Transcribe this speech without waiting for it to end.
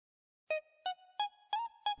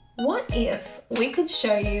What if we could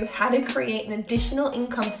show you how to create an additional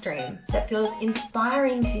income stream that feels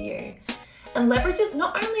inspiring to you and leverages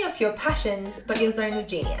not only off your passions, but your zone of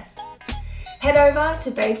genius? Head over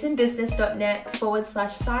to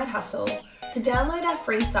babesinbusiness.net/side hustle to download our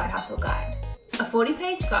free side hustle guide, a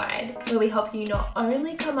 40-page guide where we help you not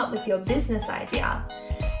only come up with your business idea,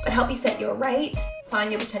 but help you set your rate,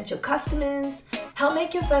 find your potential customers, help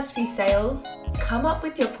make your first few sales, come up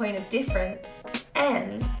with your point of difference,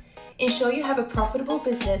 and ensure you have a profitable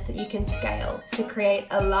business that you can scale to create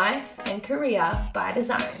a life and career by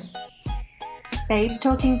design. Babes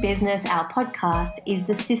Talking Business, our podcast, is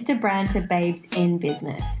the sister brand to Babes in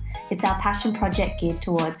Business. It's our passion project geared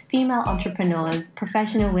towards female entrepreneurs,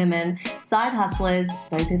 professional women, side hustlers,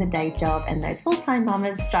 those with a day job, and those full-time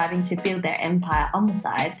mamas striving to build their empire on the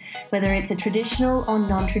side, whether it's a traditional or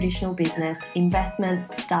non-traditional business, investments,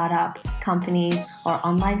 startup, companies, or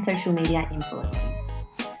online social media influencers.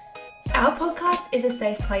 Our podcast is a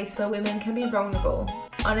safe place where women can be vulnerable,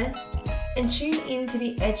 honest, and tune in to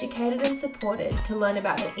be educated and supported to learn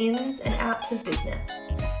about the ins and outs of business,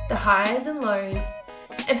 the highs and lows,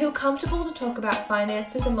 and feel comfortable to talk about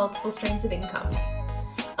finances and multiple streams of income,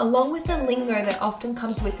 along with the lingo that often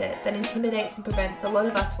comes with it that intimidates and prevents a lot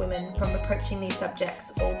of us women from approaching these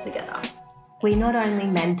subjects altogether. We not only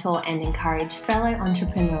mentor and encourage fellow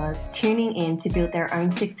entrepreneurs tuning in to build their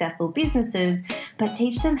own successful businesses, but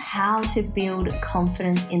teach them how to build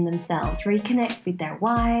confidence in themselves, reconnect with their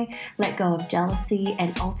why, let go of jealousy,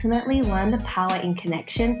 and ultimately learn the power in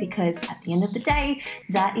connection, because at the end of the day,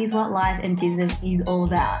 that is what life and business is all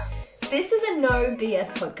about. This is a no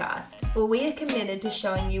BS podcast where we are committed to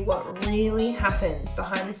showing you what really happens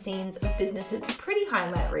behind the scenes of businesses' pretty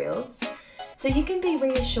highlight reels, so you can be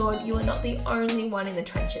reassured you are not the only one in the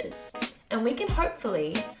trenches, and we can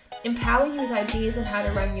hopefully empower you with ideas on how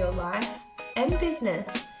to run your life and business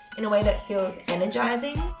in a way that feels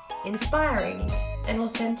energizing, inspiring, and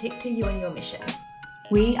authentic to you and your mission.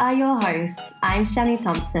 We are your hosts. I'm Shani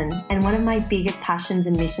Thompson, and one of my biggest passions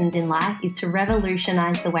and missions in life is to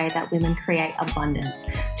revolutionize the way that women create abundance,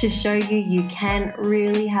 to show you you can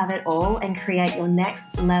really have it all and create your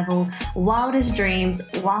next level, wildest dreams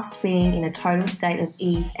whilst being in a total state of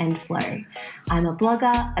ease and flow. I'm a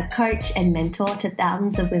blogger, a coach and mentor to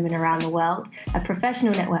thousands of women around the world, a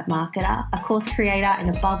professional network marketer, a course creator, and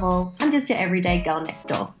above all, I'm just your everyday girl next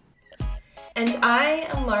door. And I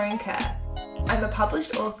am Lauren Kerr. I'm a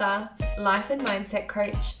published author, life and mindset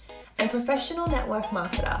coach, and professional network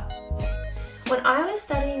marketer. When I was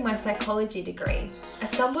studying my psychology degree, I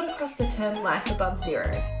stumbled across the term life above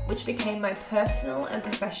zero, which became my personal and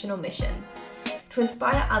professional mission, to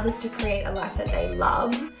inspire others to create a life that they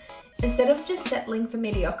love, instead of just settling for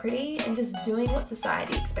mediocrity and just doing what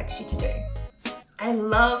society expects you to do. I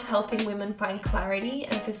love helping women find clarity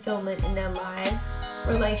and fulfillment in their lives,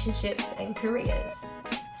 relationships, and careers.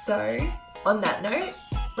 So, on that note,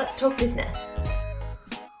 let's talk business.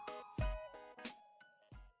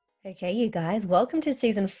 Okay, you guys, welcome to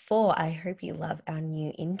season 4. I hope you love our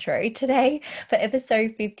new intro. Today, for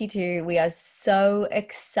episode 52, we are so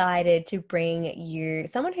excited to bring you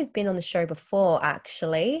someone who's been on the show before,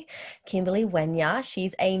 actually, Kimberly Wenya.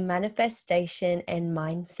 She's a manifestation and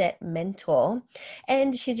mindset mentor,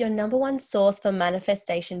 and she's your number one source for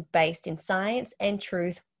manifestation based in science and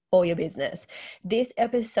truth for your business. This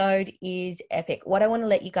episode is epic. What I want to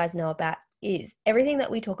let you guys know about is everything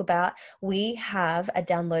that we talk about. We have a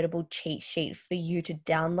downloadable cheat sheet for you to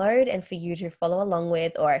download and for you to follow along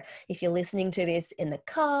with, or if you're listening to this in the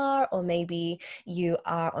car, or maybe you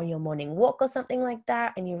are on your morning walk or something like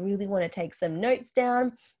that, and you really want to take some notes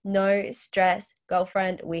down, no stress,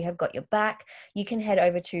 girlfriend, we have got your back. You can head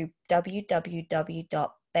over to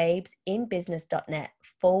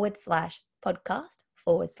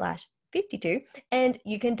www.babesinbusiness.net/podcast/52, and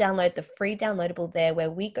you can download the free downloadable there, where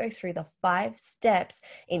we go through the 5 steps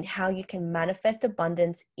in how you can manifest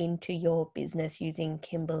abundance into your business using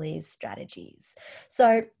Kimberly's strategies.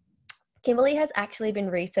 So Kimberly has actually been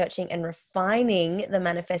researching and refining the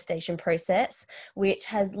manifestation process, which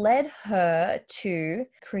has led her to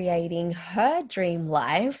creating her dream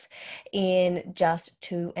life in just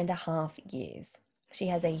 2.5 years. She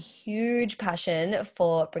has a huge passion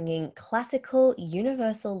for bringing classical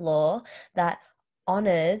universal law that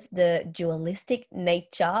honors the dualistic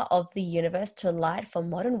nature of the universe to light for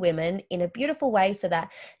modern women in a beautiful way, so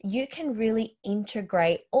that you can really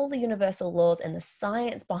integrate all the universal laws and the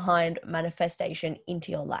science behind manifestation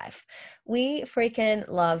into your life. We freaking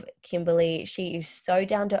love Kimberly. She is so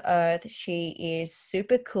down to earth. She is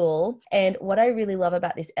super cool. And what I really love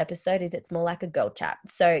about this episode is it's more like a girl chat.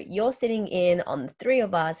 So you're sitting in on the 3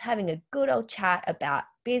 of us having a good old chat about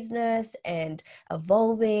business and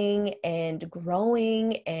evolving and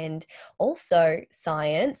growing, and also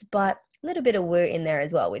science, but a little bit of woo in there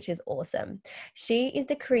as well, which is awesome. She is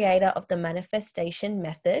the creator of the manifestation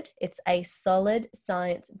method. It's a solid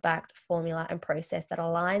science-backed formula and process that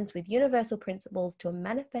aligns with universal principles to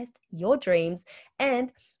manifest your dreams.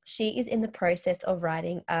 And she is in the process of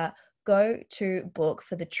writing a go-to book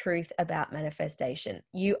for the truth about manifestation.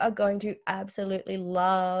 You are going to absolutely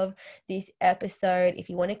love this episode. If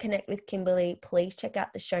you want to connect with Kimberly, please check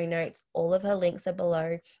out the show notes. All of her links are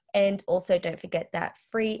below. And also don't forget that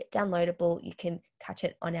free downloadable. You can catch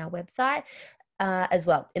it on our website as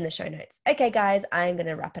well in the show notes. Okay, guys, I'm going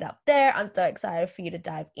to wrap it up there. I'm so excited for you to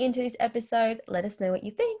dive into this episode. Let us know what you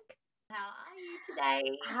think. How are you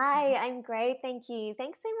today? Hi, I'm great. Thank you.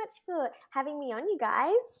 Thanks so much for having me on, you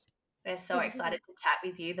guys. We're so excited to chat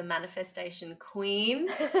with you, the manifestation queen.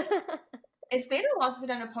 It's been a while since we've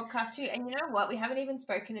done a podcast too, and you know what? We haven't even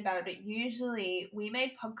spoken about it, but usually we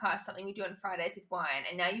made podcasts something we do on Fridays with wine,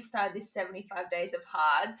 and now you've started this 75 days of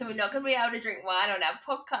hard, so we're not going to be able to drink wine on our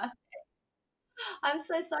podcast. I'm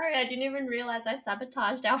so sorry. I didn't even realize I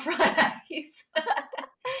sabotaged our Fridays.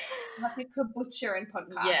 Like a kombucha and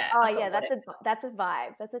podcast. Yeah. Oh yeah, that's a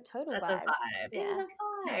vibe. That's a total vibe. That's a vibe. Yeah.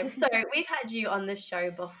 It is a vibe. So we've had you on the show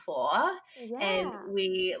before, and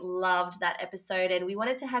we loved that episode, and we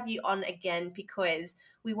wanted to have you on again because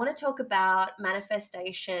we want to talk about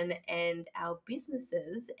manifestation and our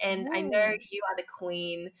businesses. And I know you are the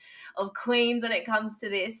queen of queens when it comes to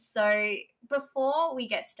this. So before we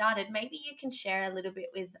get started, maybe you can share a little bit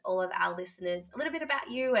with all of our listeners, a little bit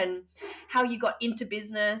about you and how you got into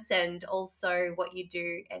business and also what you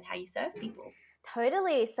do and how you serve people.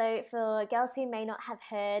 Totally. So for girls who may not have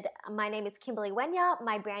heard, my name is Kimberly Wenya.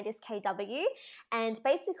 My brand is KW. And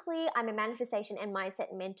basically, I'm a manifestation and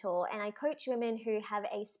mindset mentor. And I coach women who have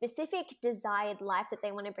a specific desired life that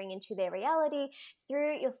they want to bring into their reality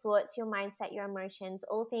through your thoughts, your mindset, your emotions,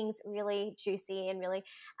 all things really juicy and really,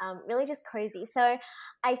 really just cozy. So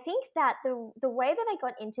I think that the way that I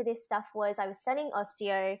got into this stuff was I was studying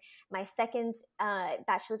osteo, my second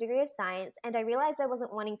bachelor degree of science, and I realized I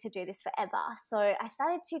wasn't wanting to do this forever. So I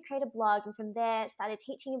started to create a blog, and from there started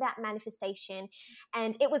teaching about manifestation,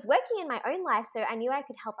 and it was working in my own life, so I knew I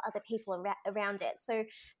could help other people around it. So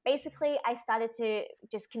basically I started to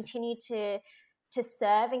just continue to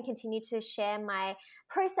serve and continue to share my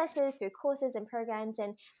processes through courses and programs,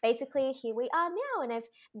 and basically here we are now. And I've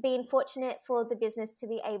been fortunate for the business to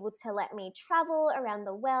be able to let me travel around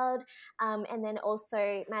the world, and then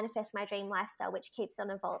also manifest my dream lifestyle, which keeps on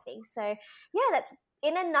evolving. So yeah, that's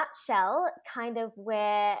in a nutshell kind of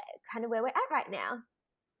where we're at right now.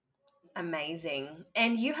 Amazing.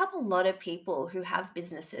 And you help a lot of people who have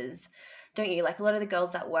businesses, don't you? Like a lot of the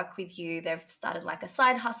girls that work with you, they've started like a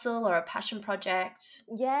side hustle or a passion project.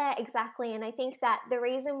 Yeah, exactly. And I think that the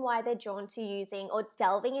reason why they're drawn to using or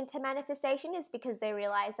delving into manifestation is because they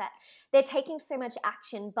realize that they're taking so much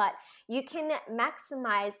action, but you can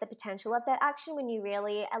maximize the potential of that action when you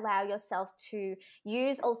really allow yourself to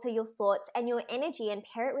use also your thoughts and your energy and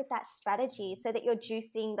pair it with that strategy so that you're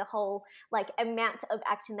juicing the whole like amount of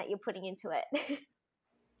action that you're putting into it.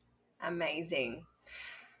 Amazing.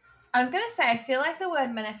 I was going to say, I feel like the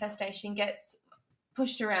word manifestation gets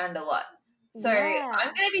pushed around a lot. So I'm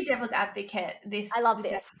going to be devil's advocate this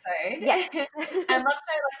episode. Yes. I'd love to know,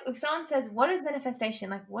 like, if someone says, what is manifestation?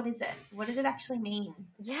 Like, what is it? What does it actually mean?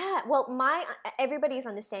 Yeah, well, everybody's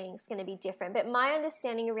understanding is going to be different, but my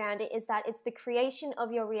understanding around it is that it's the creation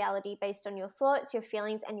of your reality based on your thoughts, your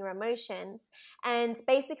feelings, and your emotions. And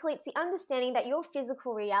basically, it's the understanding that your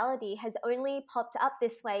physical reality has only popped up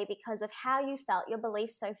this way because of how you felt, your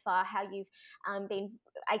beliefs so far, how you've been,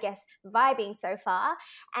 I guess, vibing so far.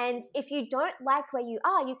 And if you don't like where you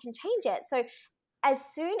are, you can change it. So as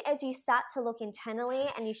soon as you start to look internally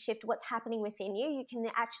and you shift what's happening within you, you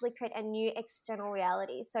can actually create a new external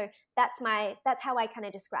reality. So that's how I kind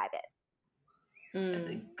of describe it. That's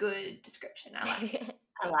a good description. I like it.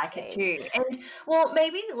 I like it too. And well,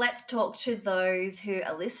 maybe let's talk to those who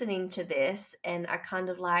are listening to this and are kind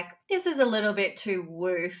of like, this is a little bit too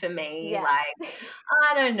woo for me. Yeah. Like,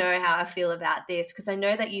 I don't know how I feel about this, because I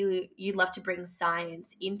know that you love to bring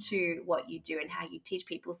science into what you do and how you teach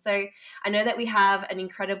people. So I know that we have an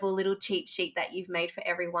incredible little cheat sheet that you've made for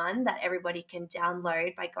everyone that everybody can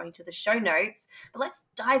download by going to the show notes. But let's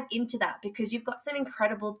dive into that because you've got some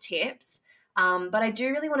incredible tips. But I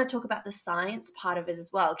do really want to talk about the science part of it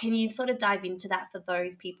as well. Can you sort of dive into that for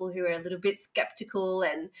those people who are a little bit skeptical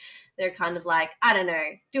and they're kind of like, I don't know,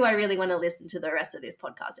 do I really want to listen to the rest of this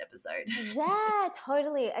podcast episode? Yeah,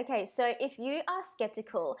 totally. Okay, so if you are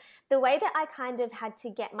skeptical, the way that I kind of had to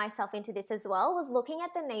get myself into this as well was looking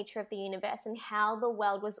at the nature of the universe and how the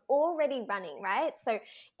world was already running, right? So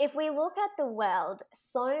if we look at the world,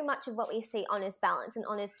 so much of what we see honors balance and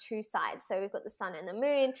honors two sides. So we've got the sun and the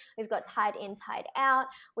moon, we've got tide in, tide out,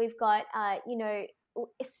 we've got,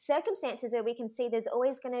 circumstances where we can see there's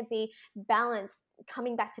always going to be balance,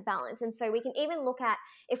 coming back to balance. And so we can even look at,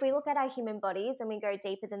 if we look at our human bodies and we go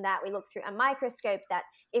deeper than that, we look through a microscope, that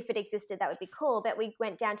if it existed, that would be cool. But we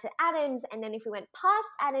went down to atoms, and then if we went past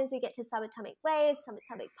atoms, we get to subatomic waves,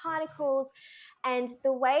 subatomic particles. And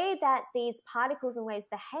the way that these particles and waves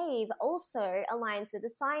behave also aligns with the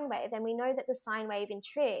sine wave. And we know that the sine wave in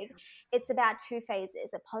trig, it's about two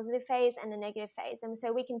phases, a positive phase and a negative phase. And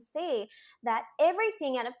so we can see that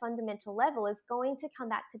everything at a fundamental level is going to come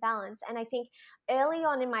back to balance. And I think early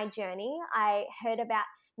on in my journey, I heard about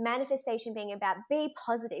manifestation being about be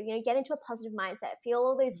positive, get into a positive mindset, feel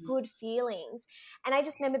all those good feelings. And I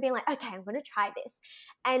just remember being like, okay, I'm going to try this.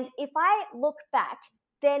 And if I look back,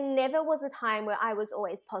 there never was a time where I was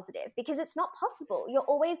always positive, because it's not possible. You're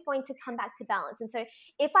always going to come back to balance. And so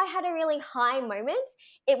if I had a really high moment,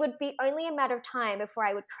 it would be only a matter of time before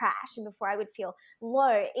I would crash and before I would feel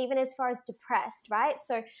low, even as far as depressed, right?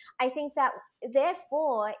 So I think that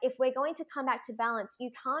therefore, if we're going to come back to balance,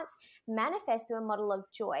 you can't manifest through a model of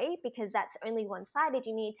joy, because that's only one-sided.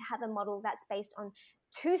 You need to have a model that's based on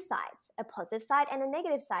two sides, a positive side and a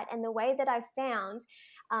negative side. And the way that I've found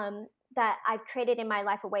that I've created in my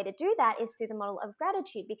life a way to do that is through the model of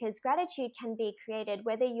gratitude, because gratitude can be created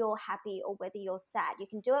whether you're happy or whether you're sad. You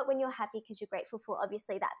can do it when you're happy because you're grateful for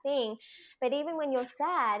obviously that thing, but even when you're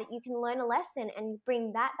sad, you can learn a lesson and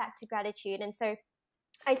bring that back to gratitude. And so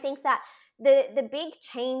I think that the big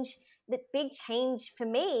change for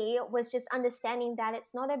me was just understanding that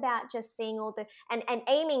it's not about just seeing all the and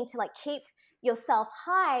aiming to like keep yourself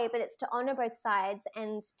high, but it's to honor both sides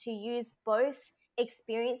and to use both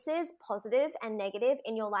experiences, positive and negative,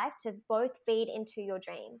 in your life to both feed into your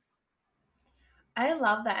dreams. I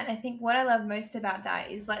love that. And I think what I love most about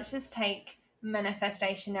that is, let's just take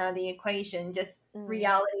manifestation out of the equation, just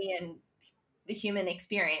reality and the human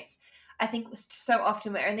experience. I think so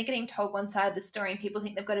often we're only getting told one side of the story, and people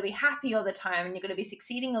think they've got to be happy all the time and you're going to be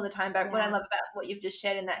succeeding all the time. But what I love about what you've just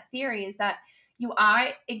shared in that theory is that you are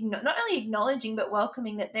not only acknowledging but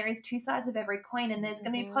welcoming that there is two sides of every coin, and there's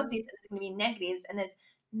going to be positives and there's going to be negatives, and there's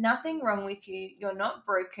nothing wrong with you. You're not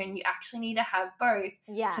broken. You actually need to have both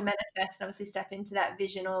to manifest and obviously step into that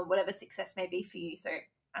vision or whatever success may be for you. So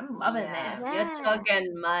I'm loving this. You're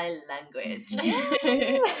talking my language.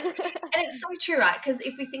 And it's so true, right? Because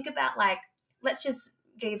if we think about, like, let's just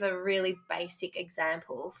give a really basic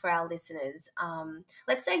example for our listeners.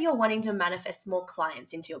 Let's say you're wanting to manifest more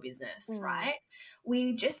clients into your business, right?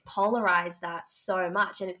 We just polarize that so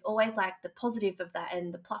much, and it's always like the positive of that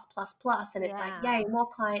and the plus, plus, plus. And it's like, yay, more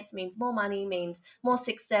clients means more money, means more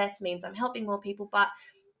success, means I'm helping more people. But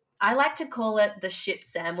I like to call it the shit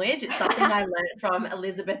sandwich. It's something I learned from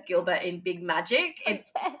Elizabeth Gilbert in Big Magic.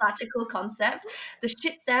 It's such a cool concept. The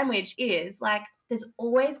shit sandwich is like, there's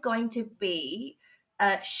always going to be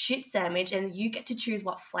a shit sandwich, and you get to choose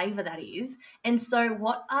what flavor that is. And so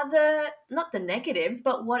what are not the negatives,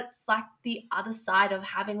 but what's like the other side of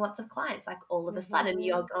having lots of clients? Like all of a sudden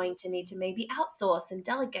you're going to need to maybe outsource and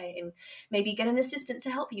delegate and maybe get an assistant to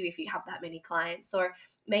help you if you have that many clients, or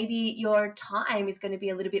maybe your time is going to be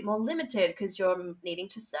a little bit more limited because you're needing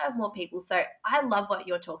to serve more people. So I love what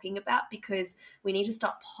you're talking about, because we need to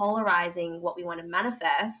stop polarizing what we want to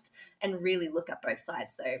manifest and really look at both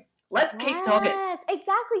sides. So let's keep talking. Yes,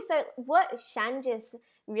 exactly. So what Shan just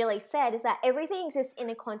really said is that everything exists in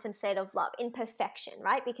a quantum state of love, in perfection,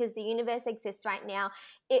 right? Because the universe exists right now.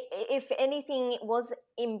 If anything was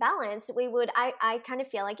imbalanced, I kind of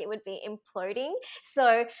feel like it would be imploding.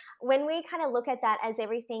 So when we kind of look at that as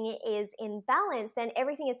everything is in balance, then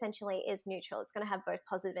everything essentially is neutral. It's going to have both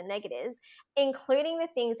positive and negatives, including the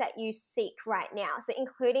things that you seek right now. So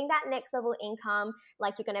including that next level income,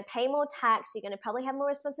 like you're going to pay more tax, you're going to probably have more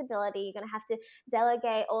responsibility, you're going to have to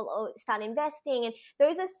delegate or start investing. And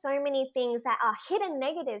those are so many things that are hidden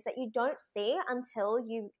negatives that you don't see until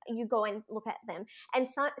you go and look at them. And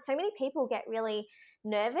so many people get really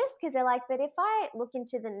nervous because they're like, but if I look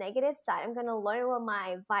into the negative side, I'm going to lower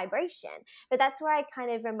my vibration. But that's where I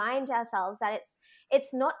kind of remind ourselves that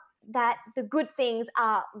it's not that the good things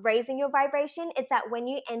are raising your vibration. It's that when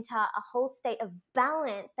you enter a whole state of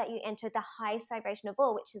balance, that you enter the highest vibration of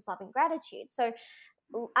all, which is love and gratitude. So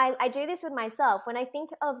I do this with myself when I think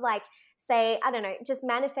of like, say, I don't know, just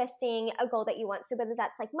manifesting a goal that you want. So whether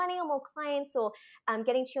that's like money or more clients or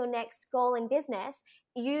getting to your next goal in business,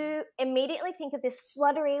 you immediately think of this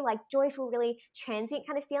fluttery, like joyful, really transient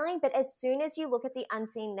kind of feeling. But as soon as you look at the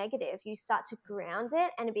unseen negative, you start to ground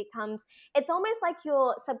it, and it's almost like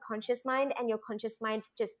your subconscious mind and your conscious mind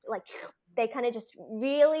just like, they kind of just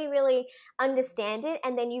really, really understand it.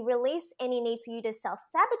 And then you release any need for you to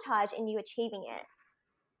self-sabotage in you achieving it.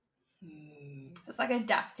 So it's like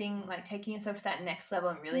adapting, like taking yourself to that next level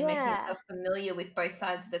and really making yourself familiar with both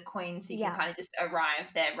sides of the coin, so you can kind of just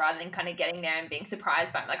arrive there rather than kind of getting there and being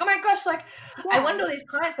surprised by it. Like, oh my gosh, like I wanted all these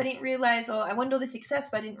clients but I didn't realize, or I wanted all this success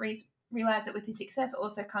but I didn't realize that with the success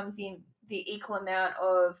also comes in the equal amount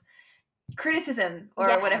of criticism or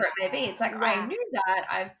whatever it may be. It's like, I knew that,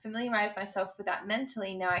 I've familiarized myself with that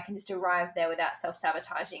mentally, now I can just arrive there without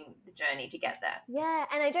self-sabotaging the journey to get there. Yeah,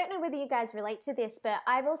 and I don't know whether you guys relate to this, but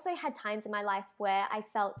I've also had times in my life where I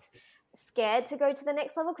felt scared to go to the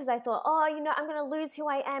next level because I thought, oh, you know, I'm going to lose who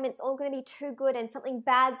I am, it's all going to be too good and something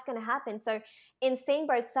bad's going to happen. So in seeing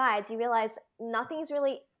both sides, you realize nothing's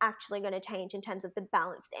really actually going to change in terms of the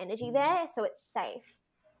balanced energy there, so it's safe.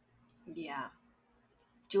 Yeah.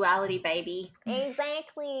 Duality, baby.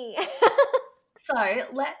 Exactly. So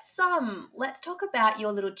let's talk about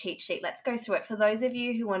your little cheat sheet. Let's go through it. For those of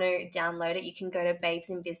you who want to download it, you can go to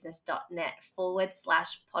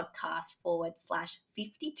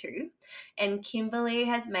babesinbusiness.net/podcast/52. And Kimberly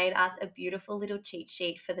has made us a beautiful little cheat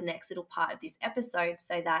sheet for the next little part of this episode,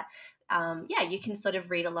 so that you can sort of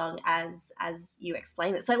read along as you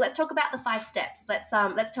explain it. So let's talk about the 5 steps. Let's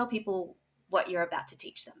tell people what you're about to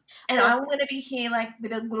teach them. And I'm going to be here like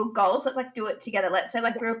with a little goal. So let's like do it together. Let's say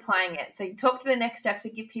like we're applying it. So you talk through the next steps. We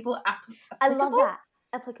give people I love that.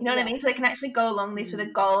 Applicable. You know what I mean? So they can actually go along this with a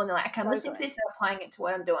goal and they're like, okay, I'm listening to this and applying it to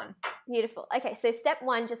what I'm doing. Beautiful. Okay, so step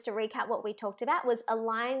 1, just to recap what we talked about, was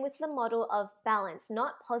align with the model of balance,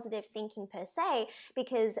 not positive thinking per se,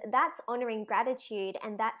 because that's honoring gratitude,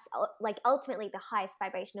 and that's like ultimately the highest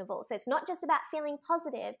vibration of all. So it's not just about feeling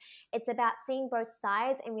positive, it's about seeing both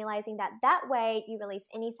sides and realizing that way you release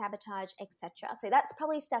any sabotage, etc. So that's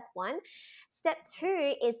probably step 1. Step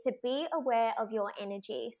 2 is to be aware of your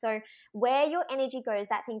energy. So where your energy goes,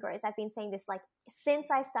 that thing grows. I've been saying this like since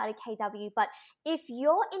I started KW, but if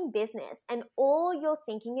you're in business and all you're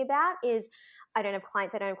thinking about is, I don't have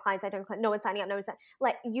clients, no one's signing up,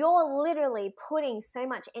 like you're literally putting so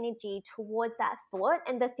much energy towards that thought,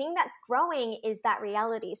 and the thing that's growing is that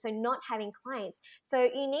reality, so not having clients. So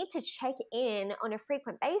you need to check in on a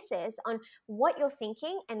frequent basis on what you're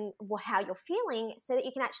thinking and how you're feeling, so that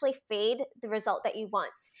you can actually feed the result that you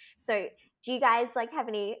want. So do you guys like have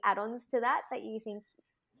any add-ons to that you think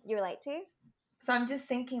you relate to? So I'm just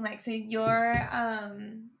thinking like, so you're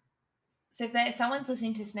so if someone's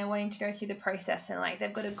listening to this and they're wanting to go through the process and like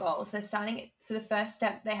they've got a goal, so they're starting it. So the first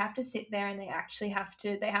step, they have to sit there and they have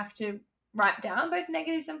to write down both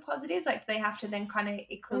negatives and positives. Like, do they have to then kind of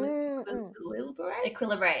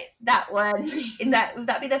equilibrate that word? Would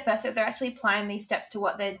that be the first step? If they're actually applying these steps to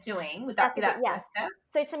what they're doing, would that be that first step?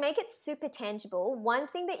 So to make it super tangible, one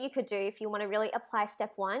thing that you could do if you want to really apply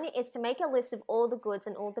step 1 is to make a list of all the goods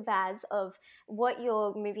and all the bads of what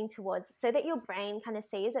you're moving towards, so that your brain kind of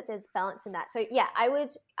sees that there's balance in that. So yeah, I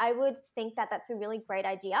would think that that's a really great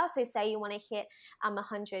idea. So say you want to hit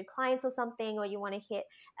 100 clients or something, or you want to hit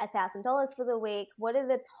 $1,000 for the week. What are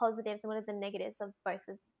the positives and what are the negatives of both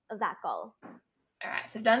of that goal? All right,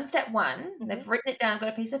 so I've done step 1. They've written it down, got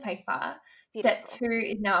a piece of paper. Beautiful. Step 2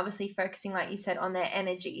 is now obviously focusing, like you said, on their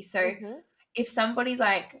energy. So if somebody's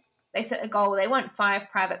like, they set a goal, they want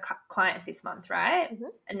 5 private clients this month, right?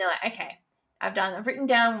 And they're like, okay, I've written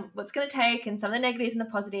down what's going to take and some of the negatives and the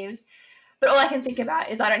positives, but all I can think about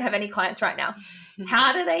is I don't have any clients right now.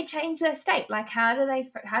 How do they change their state? Like, how do they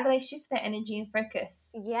shift their energy and focus?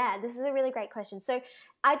 Yeah, this is a really great question. So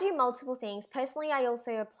I do multiple things. Personally, I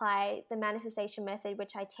also apply the manifestation method,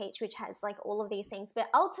 which I teach, which has like all of these things. But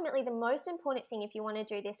ultimately, the most important thing, if you want to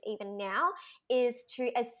do this even now, is to,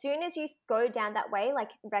 as soon as you go down that way, like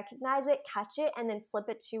recognize it, catch it, and then flip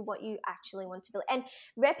it to what you actually want to build. And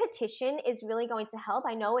repetition is really going to help.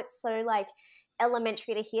 I know it's so like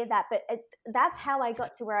elementary to hear that, but that's how I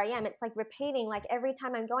got to where I am. It's like repeating, like every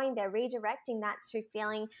time I'm going there, redirecting that to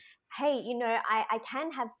feeling, hey, you know, I can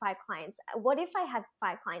have 5 clients. What if I have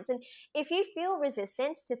 5 clients? And if you feel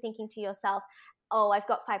resistance to thinking to yourself, oh, I've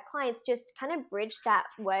got 5 clients, just kind of bridge that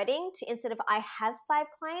wording to, instead of I have 5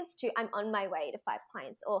 clients, to I'm on my way to 5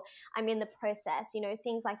 clients, or I'm in the process, you know,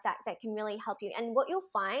 things like that can really help you. And what you'll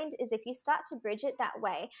find is if you start to bridge it that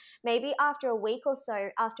way, maybe after a week or so,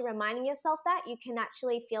 after reminding yourself that, you can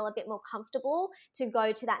actually feel a bit more comfortable to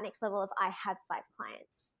go to that next level of I have 5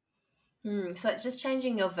 clients. So it's just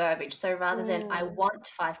changing your verbiage. So rather than I want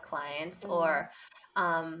 5 clients or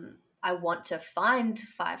I want to find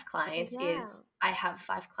 5 clients, is I have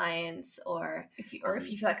 5 clients. Or if you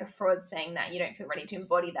feel like a fraud saying that, you don't feel ready to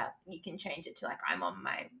embody that, you can change it to like I'm on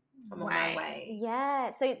my way.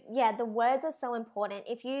 Yeah. So yeah, the words are so important.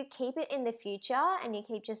 If you keep it in the future and you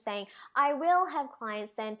keep just saying I will have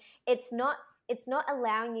clients, then it's not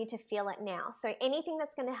allowing you to feel it now. So anything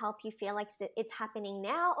that's going to help you feel like it's happening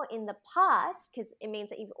now or in the past, because it means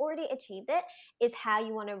that you've already achieved it, is how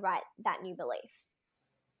you want to write that new belief.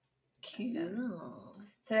 Cool.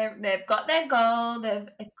 So they've got their goal, they've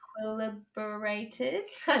equilibrated.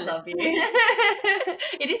 I love you.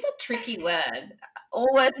 It is a tricky word. All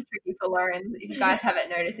words are tricky for Lauren, if you guys haven't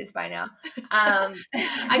noticed this by now. I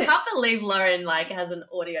can't believe Lauren has an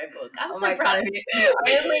audio book. I'm so proud of you.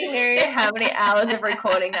 I only knew how many hours of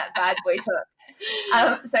recording that bad boy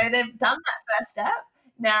took. So they've done that first step.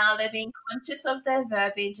 Now they're being conscious of their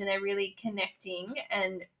verbiage and they're really connecting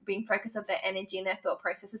and being focused of their energy and their thought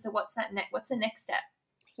processes. So what's the next step?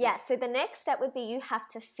 Yeah, so the next step would be you have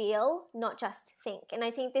to feel, not just think. And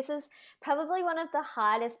I think this is probably one of the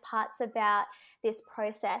hardest parts about this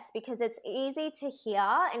process, because it's easy to hear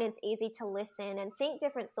and it's easy to listen and think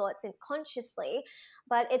different thoughts and consciously,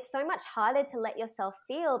 but it's so much harder to let yourself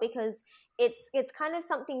feel, because it's kind of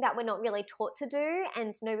something that we're not really taught to do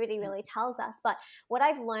and nobody really tells us. But what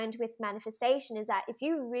I've learned with manifestation is that if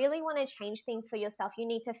you really want to change things for yourself, you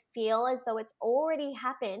need to feel as though it's already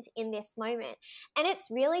happened in this moment. And it's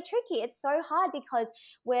really tricky. It's so hard because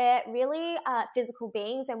we're really physical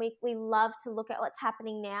beings, and we love to look at what's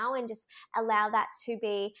happening now and just allow that to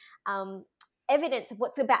be evidence of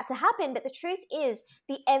what's about to happen. But the truth is,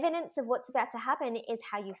 the evidence of what's about to happen is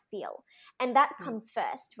how you feel, and that comes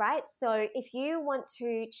first, right? So if you want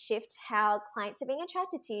to shift how clients are being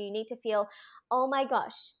attracted to you, you need to feel, oh my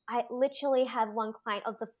gosh, I literally have 1 client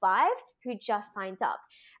of the 5 who just signed up.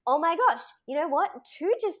 Oh my gosh, you know what?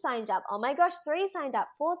 2 just signed up. Oh my gosh, 3 signed up,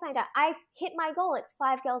 4 signed up. I hit my goal. It's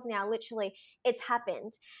 5 girls now. Literally, it's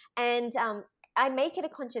happened. And I make it a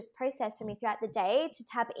conscious process for me throughout the day to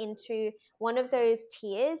tap into one of those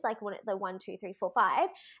tiers, like the 1, 2, 3, 4, 5,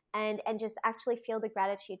 and just actually feel the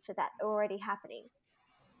gratitude for that already happening.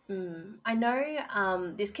 I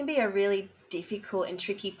know this can be a really difficult and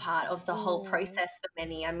tricky part of the whole process for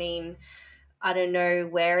many. I mean, I don't know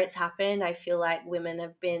where it's happened. I feel like women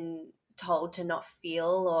have been told to not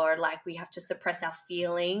feel, or we have to suppress our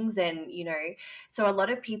feelings, and so a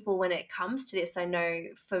lot of people, when it comes to this, I know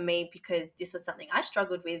for me, because this was something I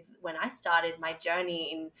struggled with when I started my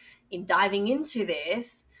journey in diving into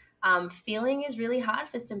this, feeling is really hard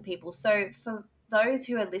for some people. So for those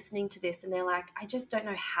who are listening to this and they're like, I just don't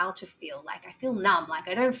know how to feel, I feel numb,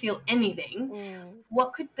 I don't feel anything,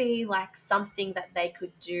 what could be something that they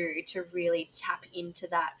could do to really tap into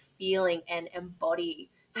that feeling and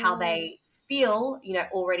embody how they feel,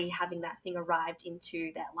 already having that thing arrived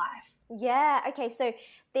into their life? Yeah. Okay. So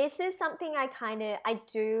this is something I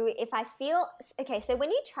do if I feel, okay. So when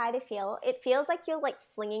you try to feel, it feels like you're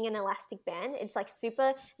flinging an elastic band. It's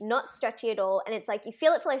super not stretchy at all. And it's you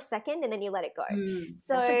feel it for a second and then you let it go.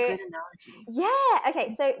 So that's a good analogy. Yeah. Okay.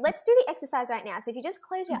 So let's do the exercise right now. So if you just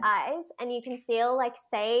close your eyes and you can feel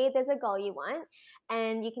say there's a goal you want,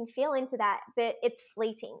 and you can feel into that, but it's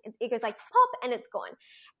fleeting. It goes pop and it's gone.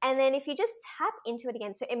 And then if you just tap into it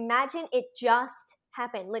again, so imagine it just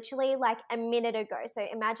happened literally a minute ago. So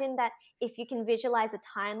imagine that if you can visualize a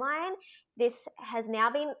timeline, this has now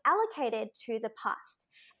been allocated to the past.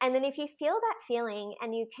 And then if you feel that feeling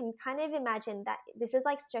and you can kind of imagine that this is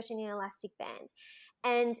stretching an elastic band,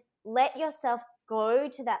 and let yourself go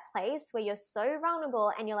to that place where you're so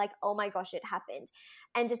vulnerable and you're oh my gosh, it happened.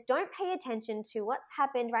 And just don't pay attention to what's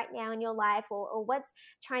happened right now in your life, or what's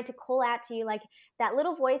trying to call out to you, that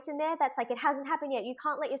little voice in there that's it hasn't happened yet. You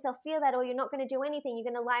can't let yourself feel that, or you're not going to do anything.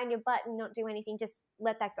 You're going to lie on your butt and not do anything. Just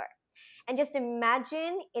let that go. And just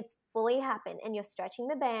imagine it's fully happened, and you're stretching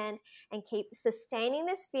the band, and keep sustaining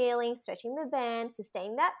this feeling, stretching the band,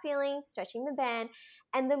 sustaining that feeling, stretching the band.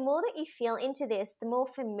 And the more that you feel into this, the more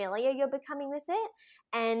familiar you're becoming with it.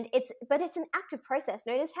 And it's an active process.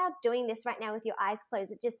 Notice how doing this right now with your eyes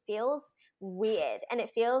closed, it just feels weird, and it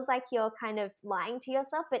feels like you're kind of lying to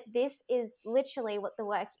yourself, but this is literally what the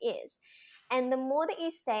work is. And the more that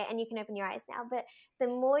you stay, and you can open your eyes now, but the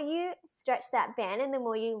more you stretch that band and the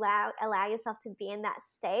more you allow yourself to be in that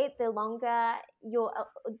state, the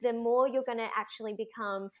more you're going to actually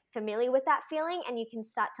become familiar with that feeling, and you can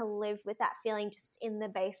start to live with that feeling just in the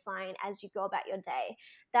baseline as you go about your day.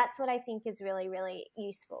 That's what I think is really, really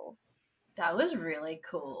useful. That was really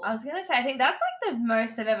cool. I was going to say, I think that's like the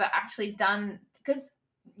most I've ever actually done, because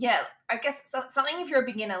I guess something, if you're a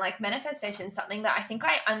beginner, like manifestation, something that I think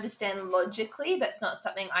I understand logically, but it's not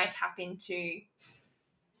something I tap into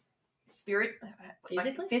physically,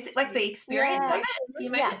 like the experience of it, the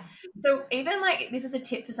emotion. So even like, this is a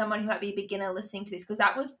tip for someone who might be a beginner listening to this, because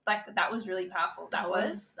that was really powerful. That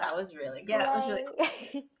was really cool. Yeah, that was really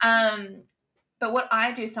cool. But what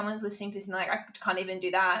I do, someone's listening to this and like, I can't even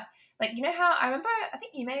do that. Like, you know how I remember, I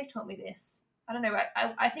think you may have taught me this. I don't know. I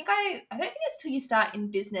don't think it's till you start in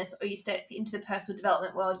business or you start into the personal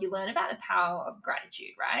development world, you learn about the power of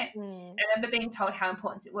gratitude, right? I remember being told how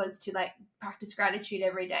important it was to like practice gratitude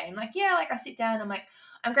every day. And like, I sit down and I'm like,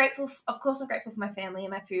 I'm grateful. Of course, I'm grateful for my family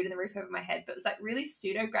and my food and the roof over my head. But it was like really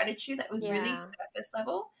pseudo gratitude that was really surface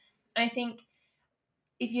level. And I think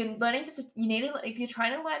if you're learning if you're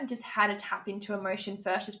trying to learn just how to tap into emotion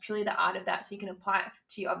first, just purely the art of that, so you can apply it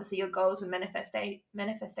to obviously your goals with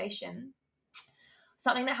manifestation.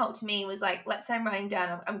 Something that helped me was like, let's say I'm writing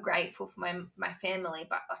down, I'm grateful for my family,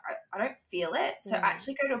 but like I don't feel it. So I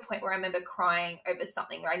actually go to a point where I remember crying over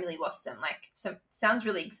something where I nearly lost them. Like, so sounds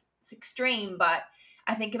really extreme, but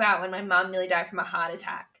I think about when my mum nearly died from a heart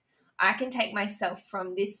attack. I can take myself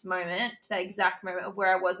from this moment to that exact moment of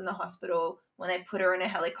where I was in the hospital when they put her in a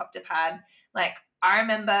helicopter pad. Like, I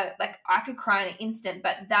remember, like, I could cry in an instant,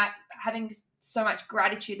 but that having so much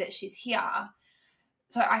gratitude that she's here.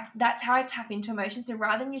 So that's how I tap into emotion. So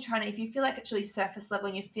rather than if you feel like it's really surface level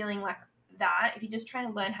and you're feeling like that, if you're just trying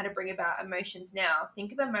to learn how to bring about emotions now,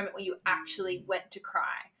 think of a moment where you actually went to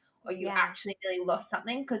cry or you actually really lost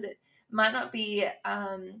something, because it might not be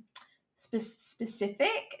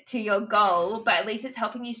specific to your goal, but at least it's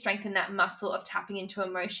helping you strengthen that muscle of tapping into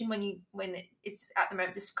emotion when it's at the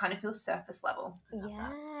moment just kind of feels surface level.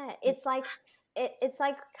 It's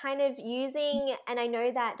like kind of using, and I know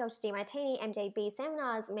that Dr. Demartini, MJB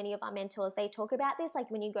seminars, many of our mentors, they talk about this, like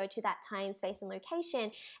when you go to that time, space and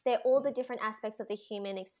location, they're all the different aspects of the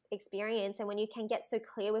human experience, and when you can get so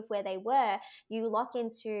clear with where they were, you lock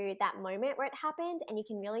into that moment where it happened and you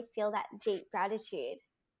can really feel that deep gratitude.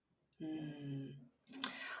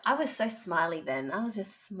 I was so smiley then. I was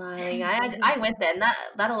just smiling. I went there, and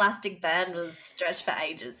that elastic band was stretched for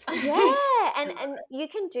ages. And you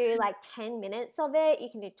can do like 10 minutes of it. You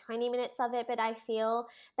can do 20 minutes of it. But I feel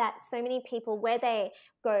that so many people, where they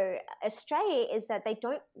go astray is that they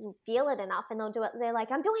don't feel it enough, and they'll do it. They're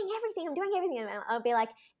like, I'm doing everything. And I'll be like,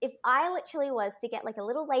 if I literally was to get like a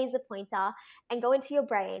little laser pointer and go into your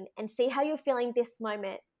brain and see how you're feeling this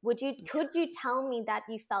moment, could you tell me that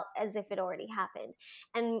you felt as if it already happened?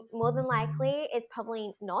 And more than likely it's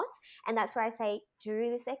probably not. And that's where I say, do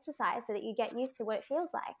this exercise so that you get used to what it feels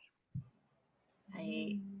like.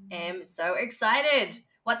 I am so excited.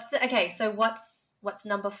 What's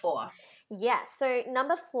number 4? So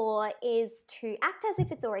number 4 is to act as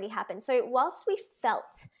if it's already happened. So whilst we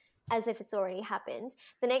felt as if it's already happened,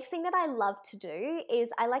 the next thing that I love to do is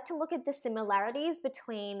I like to look at the similarities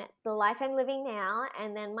between the life I'm living now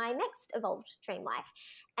and then my next evolved dream life.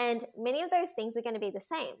 And many of those things are going to be the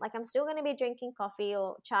same. Like, I'm still going to be drinking coffee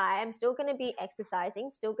or chai. I'm still going to be exercising,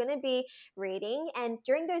 still going to be reading. And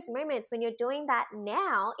during those moments when you're doing that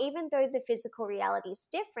now, even though the physical reality is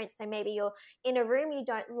different, so maybe you're in a room you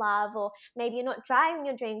don't love, or maybe you're not driving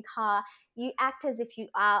your dream car, you act as if you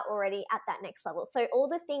are already at that next level. So all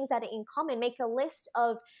the things that are in common, make a list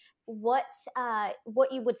of what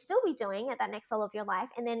you would still be doing at that next level of your life,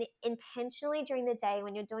 and then intentionally during the day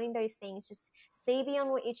when you're doing those things, just see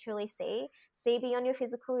beyond what you truly see beyond your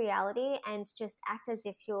physical reality, and just act as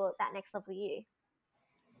if you're that next level you.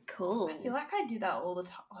 Cool. I feel like I do that all the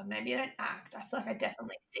time. Or maybe I don't act. I feel like I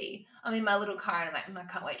definitely see. I'm in my little car and I'm like,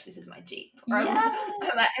 I can't wait till this is my Jeep. Or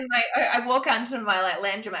I walk out into my like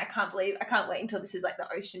laundromat. I can't wait until this is like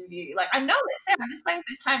the ocean view. Like, I know this. I'm just waiting for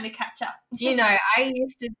this time to catch up. Do you know, I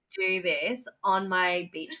used to do this on my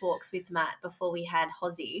beach walks with Matt before we had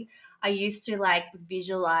Hozzy. I used to like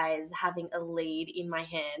visualize having a lead in my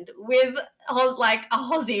hand with like a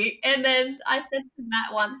Hozzy. And then I said to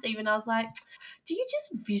Matt once, even, I was like, do you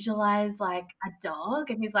just visualize like a dog?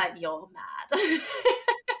 And he's like, you're mad. It's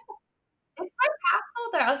so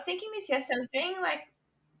powerful though. I was thinking this yesterday. I was doing like,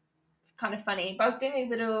 kind of funny, but I was doing a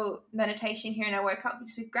little meditation here and I woke up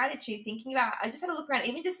just with gratitude, thinking about, I just had to look around,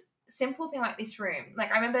 even just simple thing like this room.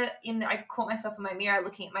 Like I remember I caught myself in my mirror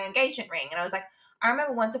looking at my engagement ring, and I was like, I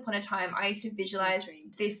remember once upon a time I used to visualize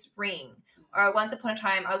this ring. Or once upon a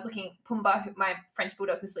time I was looking at Pumbaa, my French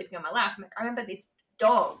bulldog who's sleeping on my lap. I'm like, I remember this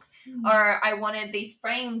dog. Or I wanted these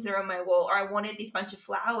frames that are on my wall, or I wanted this bunch of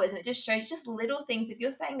flowers. And it just shows just little things. If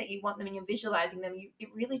you're saying that you want them and you're visualizing them, it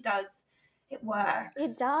really does. It works.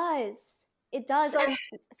 It does. It does. So,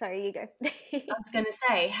 sorry, you go. I was going to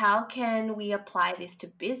say, how can we apply this to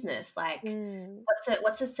business? Like,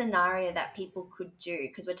 what's a scenario that people could do?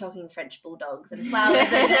 Because we're talking French bulldogs and flowers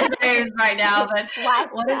and names right now, but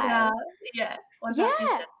what about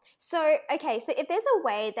business? So, okay, so if there's a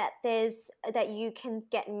way that you can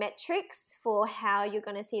get metrics for how you're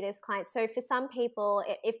going to see those clients. So for some people,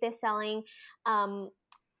 if they're selling,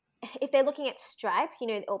 if they're looking at Stripe,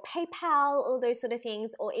 or PayPal, all those sort of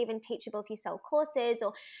things, or even Teachable if you sell courses,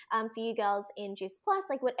 or for you girls in Juice Plus,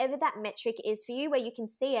 like whatever that metric is for you, where you can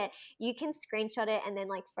see it, you can screenshot it and then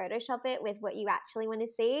like Photoshop it with what you actually want to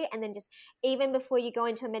see. And then just even before you go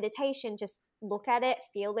into a meditation, just look at it,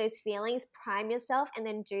 feel those feelings, prime yourself, and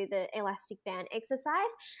then do the elastic band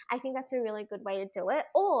exercise. I think that's a really good way to do it.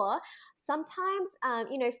 Or sometimes,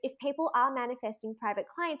 if people are manifesting private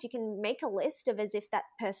clients, you can make a list of as if that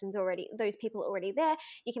person's those people are already there.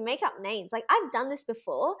 You can make up names. Like I've done this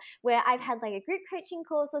before where I've had like a group coaching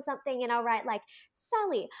course or something, and I'll write like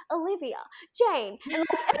Sally, Olivia, Jane, and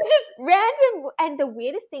just random. And the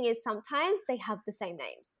weirdest thing is sometimes they have the same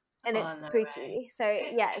names, and it's spooky. So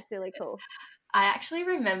yeah, it's really cool. I actually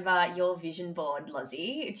remember your vision board,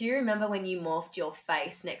 Lozzie. Do you remember when you morphed your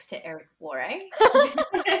face next to Eric Worre?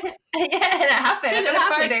 Yeah, that happened. I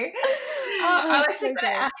got a photo. I actually got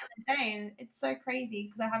it out the other day, and it's so crazy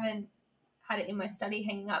because I haven't had it in my study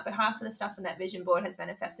hanging up, but half of the stuff on that vision board has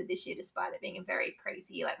manifested this year despite it being a very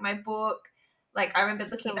crazy, like my book. Like I remember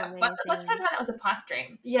looking at that. What's part of that was a pipe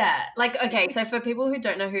dream. Yeah. Like, okay, so for people who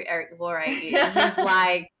don't know who Eric Worre is, he's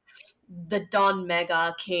like the Don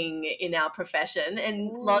Mega king in our profession, and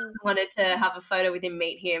Loz wanted to have a photo with him,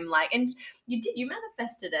 meet him, and you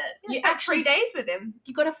manifested it. Yeah, you actually 3 days with him.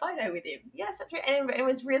 You got a photo with him. Yes, that's right. And it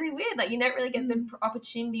was really weird. Like you don't really get the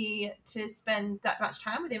opportunity to spend that much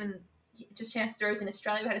time with him, and just chance throws in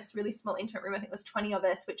Australia. We had a really small intimate room. I think it was 20 of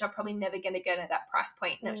us, which I'm probably never going to get at that price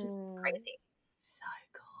point. And it was just crazy.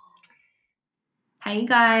 Hey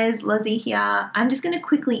guys, Lozzie here. I'm just going to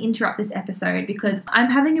quickly interrupt this episode because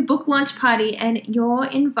I'm having a book launch party and you're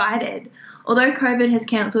invited. Although COVID has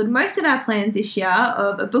cancelled most of our plans this year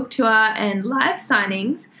of a book tour and live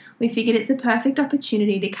signings, we figured it's a perfect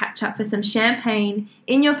opportunity to catch up for some champagne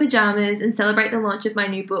in your pajamas and celebrate the launch of my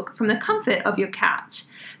new book from the comfort of your couch.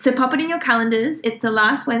 So pop it in your calendars. It's the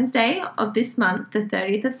last Wednesday of this month, the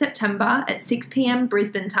 30th of September at 6 p.m.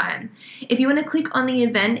 Brisbane time. If you want to click on the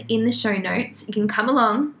event in the show notes, you can come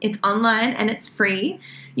along. It's online and it's free.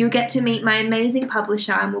 You'll get to meet my amazing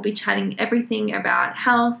publisher and we'll be chatting everything about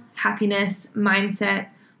health, happiness, mindset,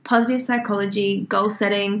 positive psychology, goal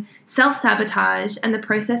setting, self-sabotage, and the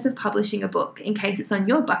process of publishing a book in case it's on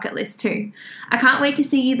your bucket list too. I can't wait to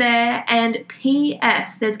see you there. And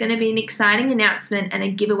P.S. there's going to be an exciting announcement and a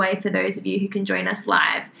giveaway for those of you who can join us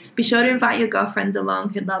live. Be sure to invite your girlfriends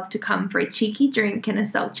along who'd love to come for a cheeky drink and a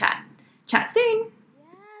soul chat. Chat soon.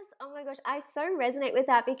 Oh my gosh, I so resonate with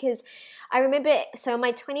that because I remember, so on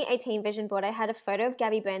my 2018 vision board, I had a photo of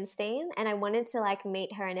Gabby Bernstein and I wanted to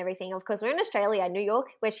meet her and everything. Of course, we're in Australia. New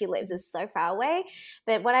York, where she lives, is so far away.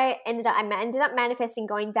 But what I ended up manifesting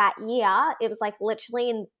going that year, it was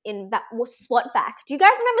literally in SWOTVAC. Do you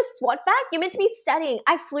guys remember SWOTVAC? You're meant to be studying.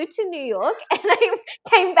 I flew to New York and I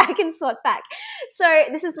came back in SWOTVAC. So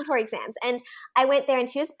this is before exams. And I went there and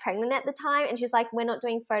she was pregnant at the time and she was like, we're not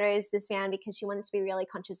doing photos this round because she wanted to be really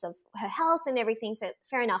conscious of her health and everything, so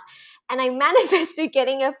fair enough. And I manifested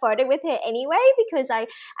getting a photo with her anyway because I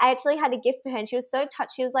actually had a gift for her and she was so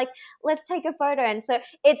touched. She was like, let's take a photo. And so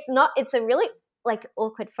it's a really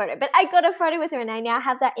awkward photo, but I got a photo with her and I now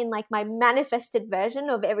have that in my manifested version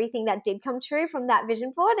of everything that did come true from that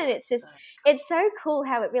vision board. And it's just, it's so cool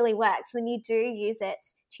how it really works when you do use it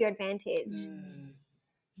to your advantage.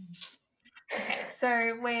 Okay,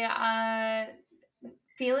 so we are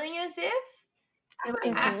feeling as if,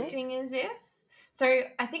 acting as if. So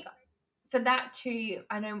I think for that too,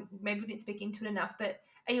 I know maybe we didn't speak into it enough, but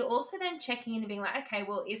are you also then checking in and being like, okay,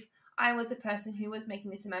 well, if I was a person who was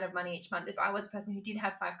making this amount of money each month, if I was a person who did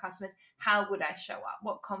have 5 customers, how would I show up?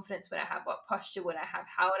 What confidence would I have? What posture would I have?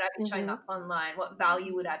 How would I be showing up online? What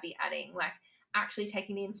value would I be adding? Actually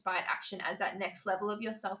taking the inspired action as that next level of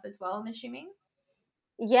yourself as well, I'm assuming?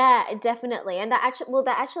 Yeah, definitely. And that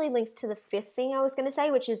actually links to the 5th thing I was going to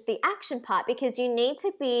say, which is the action part, because you need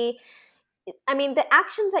to be I mean, the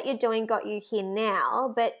actions that you're doing got you here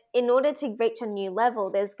now, but in order to reach a new level,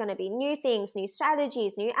 there's going to be new things, new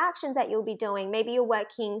strategies, new actions that you'll be doing. Maybe you're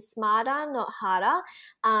working smarter, not harder.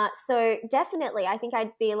 So definitely, I think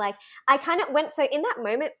I'd be like, I kind of went, so in that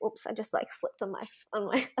moment, oops, I just like slipped on my,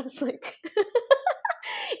 I was like,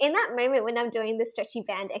 in that moment when I'm doing the stretchy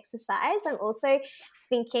band exercise, I'm also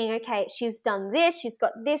thinking, okay, she's done this, she's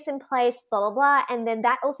got this in place, blah, blah, blah. And then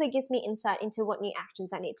that also gives me insight into what new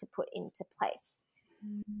actions I need to put into place.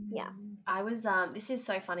 Yeah. I was, this is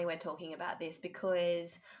so funny we're talking about this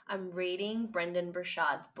because I'm reading Brendan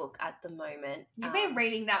Burchard's book at the moment. You've been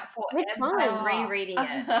reading that for Which one? I'm rereading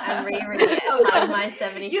it. I'm rereading it as part of my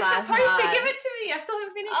 75 You're supposed to hard. give it to me. I still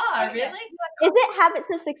haven't finished Oh, it yet. really? Is it Habits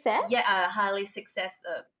of Success? Yeah, highly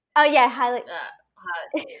successful. Oh, yeah, highly.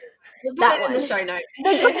 We'll put That it in the one. show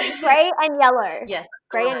notes. Gray and yellow. Yes.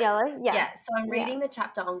 Gray and yellow. Yeah. Yeah, so I'm reading the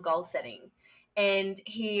chapter on goal setting, and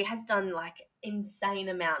he has done like insane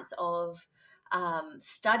amounts of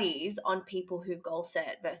studies on people who goal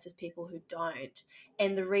set versus people who don't.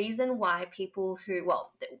 And the reason why people who,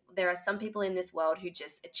 there are some people in this world who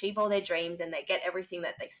just achieve all their dreams and they get everything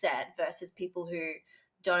that they set versus people who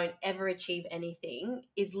don't ever achieve anything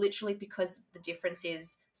is literally because the difference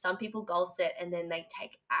is some people goal set and then they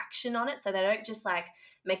take action on it. So they don't just like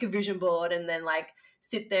make a vision board and then like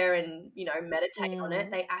sit there and, you know, meditate on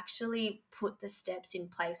it. They actually put the steps in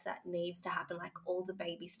place that needs to happen, like all the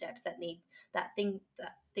baby steps that need that thing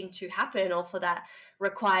to happen, or for that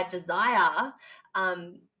required desire.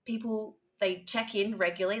 People, they check in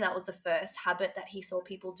regularly. That was the first habit that he saw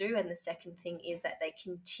people do. And the second thing is that they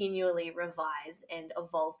continually revise and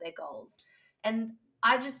evolve their goals. And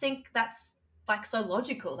I just think that's like so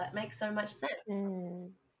logical. That makes so much sense.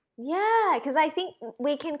 Yeah, because I think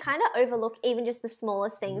we can kind of overlook even just the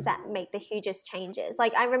smallest things that make the hugest changes.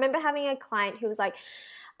 Like I remember having a client who was like,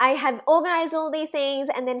 I have organized all these things,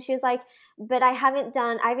 and then she was like, but I haven't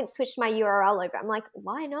switched my URL over. I'm like,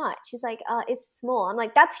 why not? She's like, it's small. I'm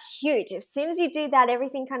like, that's huge. As soon as you do that,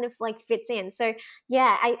 everything kind of like fits in. So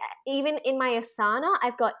yeah, I even in my Asana,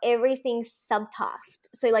 I've got everything subtasked.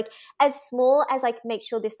 So like as small as like make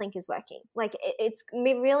sure this link is working. Like it's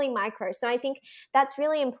really micro. So I think that's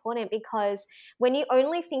really important, because when you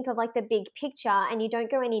only think of like the big picture and you don't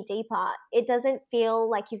go any deeper, it doesn't feel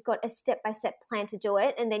like you've got a step-by-step plan to do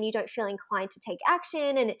it. And then you don't feel inclined to take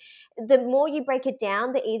action. And the more you break it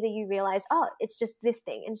down, the easier you realize, oh, it's just this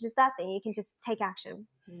thing and it's just that thing. You can just take action.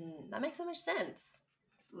 That makes so much sense.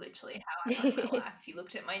 It's literally how I live my life. If you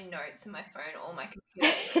looked at my notes in my phone or my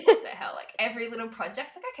computer, what the hell? Like every little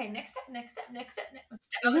project's like, okay, next step. I'm a step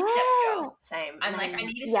girl. Same. I'm like, I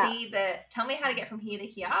need to see tell me how to get from here to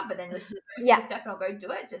here, but then let's just go step and I'll go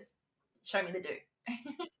do it. Just show me the do.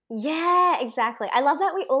 Yeah, exactly. I love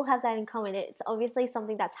that we all have that in common. It's obviously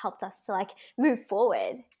something that's helped us to like move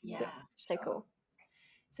forward. Yeah. So cool.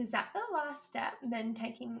 So is that the last step? Then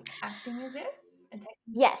acting as if?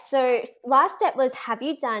 Yes. So last step was, have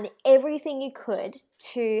you done everything you could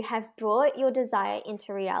to have brought your desire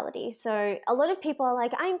into reality? So a lot of people are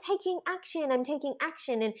like, I'm taking action,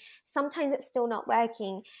 and sometimes it's still not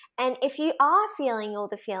working. And if you are feeling all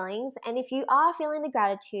the feelings, and if you are feeling the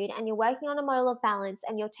gratitude, and you're working on a model of balance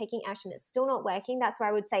and you're taking action, it's still not working, that's where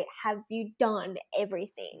I would say, have you done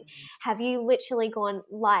everything? Have you literally gone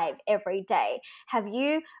live every day? Have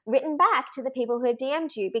you written back to the people who have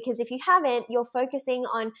DM'd you? Because if you haven't, you're focusing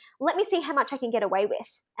on, let me see how much I can get away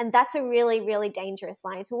with. And that's a really, really dangerous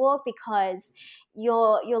line to walk, because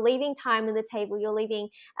you're leaving time on the table, you're leaving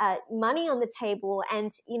money on the table. And,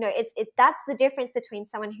 you know, that's the difference between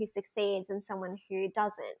someone who succeeds and someone who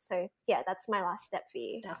doesn't. So yeah, that's my last step for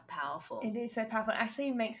you. That's powerful. It is so powerful. It actually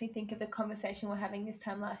makes me think of the conversation we're having this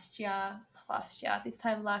time last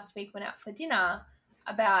week, went out for dinner,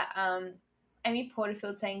 about Amy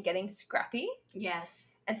Porterfield saying getting scrappy. Yes.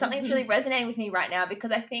 And something's really resonating with me right now,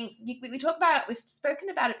 because I think we talk about it, we've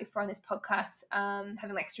spoken about it before on this podcast,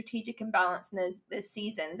 having like strategic imbalance, and there's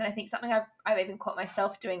seasons. And I think something I've even caught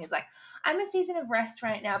myself doing is like, I'm a season of rest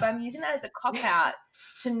right now, but I'm using that as a cop out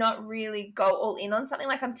to not really go all in on something.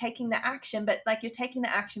 Like I'm taking the action, but like you're taking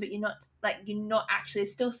the action, but you're not actually,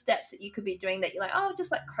 there's still steps that you could be doing that you're like, oh, I'll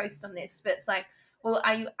just like coast on this. But it's like, well,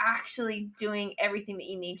 are you actually doing everything that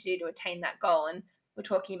you need to do to attain that goal? And we're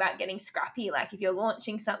talking about getting scrappy. Like if you're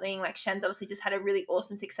launching something, like Shen's obviously just had a really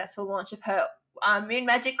awesome, successful launch of her Moon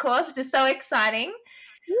Magic course, which is so exciting.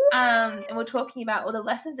 And we're talking about all the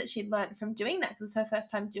lessons that she'd learned from doing that, because it was her first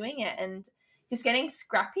time doing it, and just getting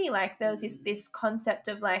scrappy. Like there was this concept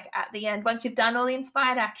of like, at the end, once you've done all the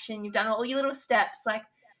inspired action, you've done all your little steps, like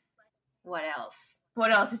what else?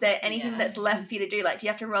 what else? Is there anything Yeah. that's left for you to do? Like, do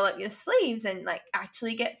you have to roll up your sleeves and like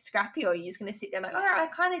actually get scrappy, or are you just going to sit there like, all right, I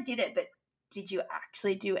kind of did it, but did you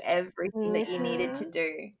actually do everything that you needed to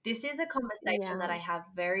do? This is a conversation that Yeah. I have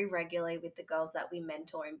very regularly with the girls that we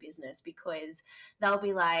mentor in business, because they'll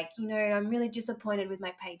be like, I'm really disappointed with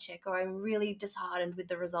my paycheck, or I'm really disheartened with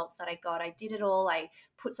the results that I got. I did it all. I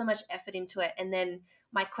put so much effort into it. And then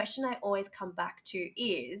my question I always come back to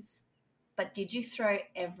is, but did you throw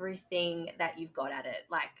everything that you've got at it?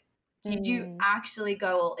 Like, did you actually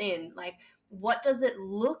go all in? Like, what does it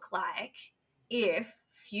look like if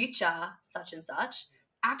future such and such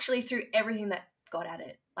actually threw everything that got at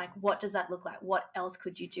it? Like, what does that look like? What else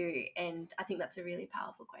could you do? And I think that's a really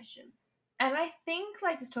powerful question. And I think,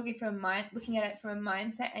 like, just talking from looking at it from a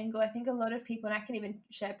mindset angle, I think a lot of people, and I can even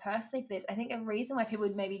share personally for this, I think a reason why people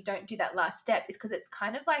maybe don't do that last step is because it's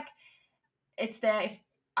kind of like, it's there, if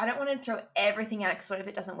I don't want to throw everything at it, because what if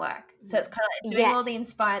it doesn't work? So it's kind of like doing all the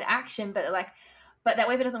inspired action, but that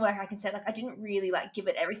way if it doesn't work, I can say, like, I didn't really like give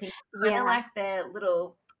it everything. Kind of like their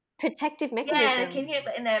little protective mechanism. Yeah, can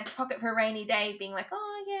get in their pocket for a rainy day, being like,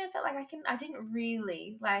 oh yeah, I felt like I didn't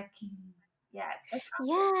really like. Yeah, it's so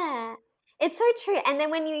powerful. Yeah. It's so true. And then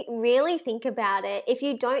when you really think about it, if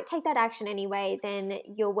you don't take that action anyway, then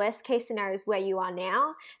your worst case scenario is where you are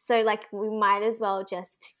now. So like we might as well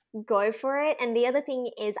just go for it. And the other thing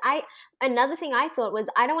is another thing I thought was,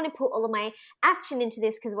 I don't want to put all of my action into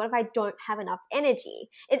this, because what if I don't have enough energy?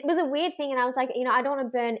 It was a weird thing. And I was like, I don't want to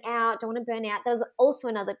burn out. That was also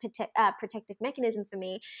another protective mechanism for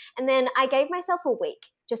me. And then I gave myself a week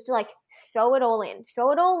just to like throw it all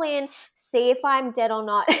in, see if I'm dead or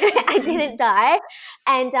not. I didn't die.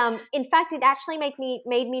 And in fact, it actually made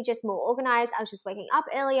me just more organized. I was just waking up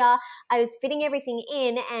earlier. I was fitting everything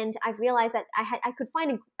in, and I realized that I could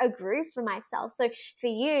find a groove for myself. So for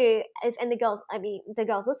you, and the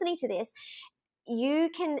girls listening to this, you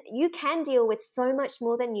can deal with so much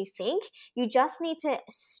more than you think. You just need to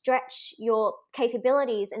stretch your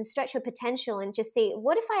capabilities and stretch your potential, and just see,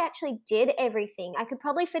 what if I actually did everything? I could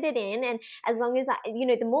probably fit it in. And as long as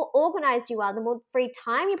the more organized you are, the more free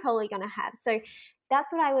time you're probably going to have. So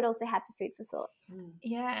that's what I would also have for food for thought.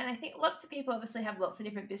 Yeah, and I think lots of people obviously have lots of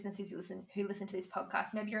different businesses who listen to this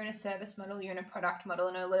podcast. Maybe you're in a service model, you're in a product model,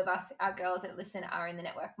 and a lot of us, our girls that listen, are in the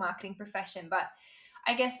network marketing profession. But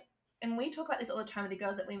I guess, and we talk about this all the time with the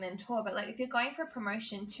girls that we mentor, but like if you're going for a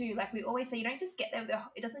promotion too, like we always say, you don't just get there,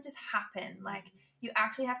 it doesn't just happen. Like you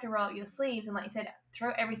actually have to roll up your sleeves and, like you said,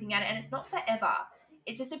 throw everything at it. And it's not forever.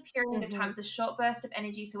 It's just a period of time. It's a short burst of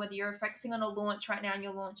energy. So whether you're focusing on a launch right now and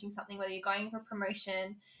you're launching something, whether you're going for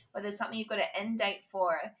promotion, whether it's something you've got an end date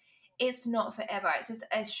for, it's not forever. It's just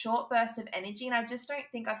a short burst of energy. And I just don't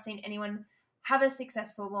think I've seen anyone have a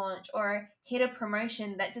successful launch or hit a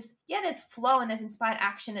promotion that just, there's flow and there's inspired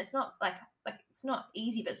action. It's not like it's not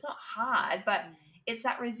easy, but it's not hard, but it's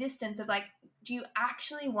that resistance of like, do you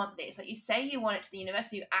actually want this? Like you say you want it to the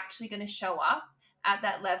universe, are you actually going to show up at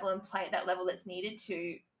that level and play at that level that's needed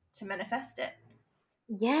to manifest it?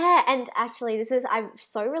 Yeah, and actually I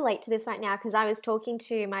so relate to this right now, because I was talking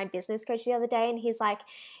to my business coach the other day, and he's like,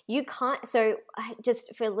 you can't, so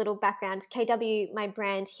just for a little background, KW, my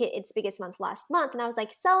brand, hit its biggest month last month, and I was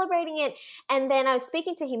like celebrating it, and then I was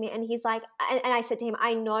speaking to him, and he's like, and I said to him,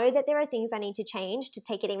 I know that there are things I need to change to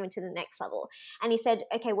take it even to the next level. And he said,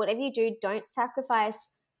 okay, whatever you do, don't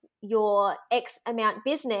sacrifice your X amount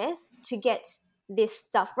business to get this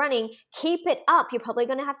stuff running. Keep it up. You're probably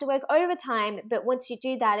going to have to work overtime, but once you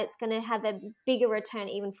do that, it's going to have a bigger return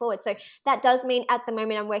even forward. So that does mean at the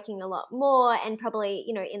moment I'm working a lot more, and probably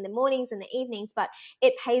in the mornings and the evenings, but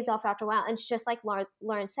it pays off after a while. And it's just like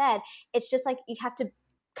Lauren said, it's just like you have to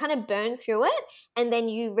kind of burn through it, and then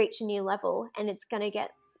you reach a new level, and it's going to get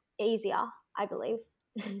easier, I believe.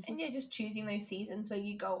 And just choosing those seasons where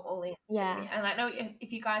you go all in. Yeah. And I know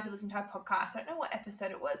if you guys have listened to our podcast, I don't know what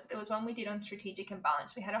episode it was, but it was one we did on strategic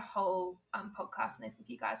imbalance. We had a whole podcast on this if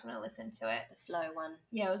you guys want to listen to it. The flow one.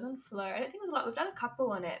 Yeah, it was on flow. I don't think it was a lot. We've done a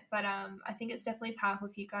couple on it, but I think it's definitely powerful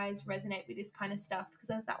if you guys resonate with this kind of stuff, because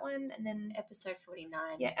there's that one, and then episode 49.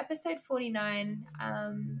 Yeah, episode 49.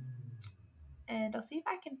 And I'll see if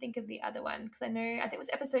I can think of the other one, because I think it was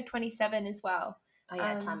episode 27 as well. Oh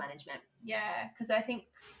yeah, time management. Yeah, because I think,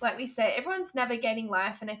 like we say, everyone's navigating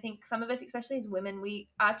life, and I think some of us, especially as women, we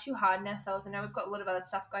are too hard on ourselves. I know we've got a lot of other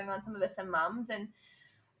stuff going on. Some of us are mums, and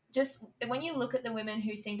just when you look at the women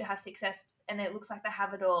who seem to have success and it looks like they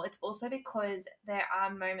have it all, it's also because there are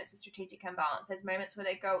moments of strategic imbalance. There's moments where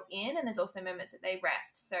they go in, and there's also moments that they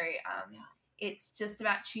rest. So it's just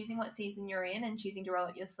about choosing what season you're in and choosing to roll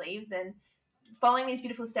up your sleeves and following these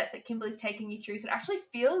beautiful steps that Kimberly's taking you through. So it actually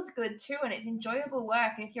feels good too, and it's enjoyable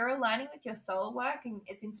work. And if you're aligning with your soul work and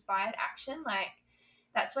it's inspired action, like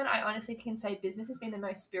that's when I honestly can say business has been the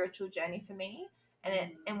most spiritual journey for me.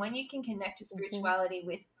 And when you can connect your spirituality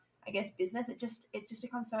with, I guess, business, it just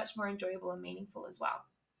becomes so much more enjoyable and meaningful as well.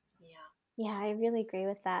 Yeah, I really agree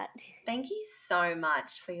with that. Thank you so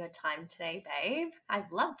much for your time today, babe. I've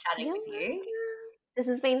loved chatting with you. This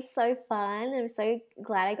has been so fun. I'm so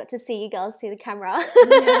glad I got to see you girls through the camera.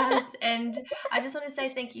 Yes, and I just want to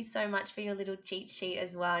say thank you so much for your little cheat sheet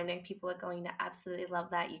as well. I know people are going to absolutely love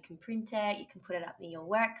that. You can print it, you can put it up near your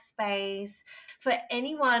workspace. For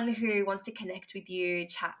anyone who wants to connect with you,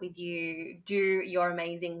 chat with you, do your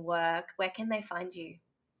amazing work, where can they find you?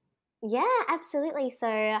 Yeah, absolutely.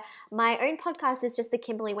 So my own podcast is just the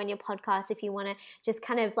Kimberly Wenya podcast if you want to just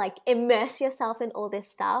kind of like immerse yourself in all this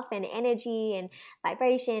stuff and energy and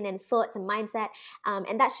vibration and thoughts and mindset.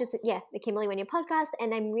 And that's just, the Kimberly Wenya podcast.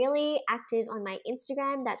 And I'm really active on my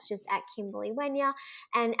Instagram. That's just at Kimberly Wenya.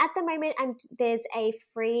 And at the moment, there's a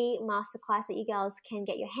free masterclass that you girls can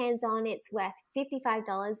get your hands on. It's worth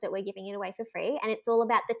 $55, but we're giving it away for free. And it's all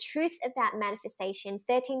about the truth about manifestation,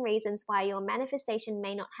 13 reasons why your manifestation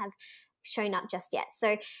may not have shown up just yet.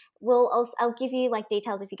 So I'll give you like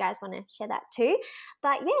details if you guys want to share that too.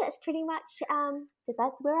 But yeah, that's pretty much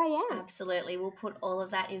that's where I am. Absolutely. We'll put all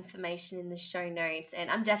of that information in the show notes,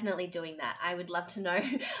 and I'm definitely doing that. I would love to know.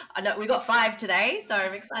 I know we got 5 today, so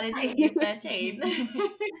I'm excited to hear 13.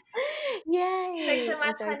 Yay. Thanks so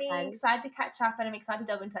much, honey. Fun. Excited to catch up, and I'm excited to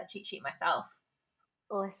delve into that cheat sheet myself.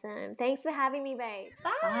 Awesome. Thanks for having me, babe.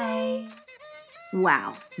 Bye.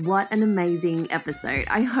 Wow, what an amazing episode.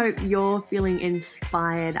 I hope you're feeling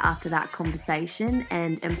inspired after that conversation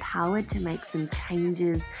and empowered to make some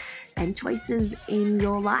changes and choices in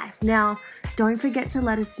your life. Now, don't forget to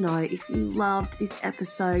let us know if you loved this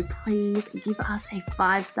episode. Please give us a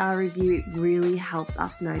 5-star review. It really helps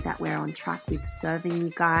us know that we're on track with serving you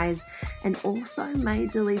guys, and also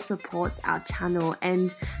majorly supports our channel.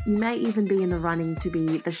 And you may even be in the running to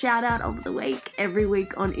be the shout out of the week. Every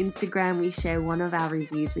week on Instagram, we share one of our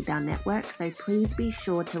reviews with our network. So please be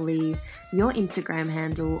sure to leave your Instagram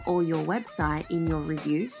handle or your website in your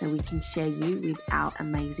review so we can share you with our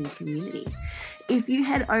amazing community. If you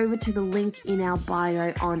head over to the link in our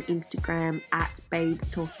bio on Instagram at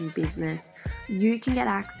Babes Talking Business, you can get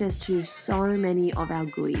access to so many of our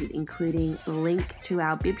goodies, including the link to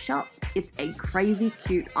our bib shop. It's a crazy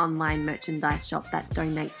cute online merchandise shop that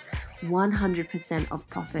donates 100% of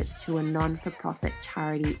profits to a non-for-profit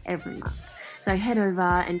charity every month. So head over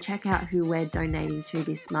and check out who we're donating to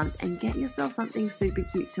this month and get yourself something super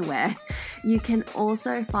cute to wear. You can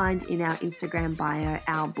also find in our Instagram bio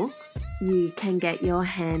our books. You can get your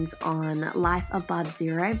hands on Life Above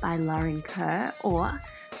Zero by Lauren Kerr or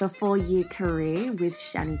The 4-Year Career with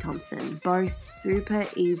Shani Thompson. Both super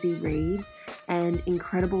easy reads and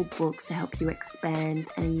incredible books to help you expand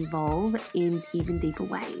and evolve in even deeper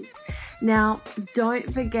ways. Now,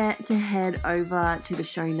 don't forget to head over to the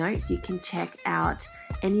show notes. You can check out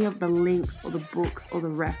any of the links or the books or the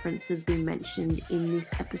references we mentioned in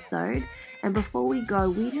this episode. And before we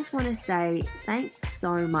go, we just want to say thanks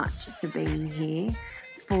so much for being here,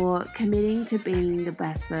 for committing to being the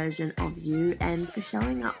best version of you, and for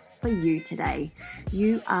showing up for you today.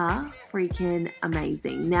 You are freaking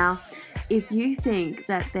amazing. Now, if you think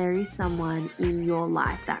that there is someone in your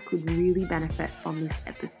life that could really benefit from this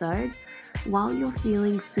episode, while you're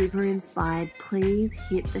feeling super inspired, please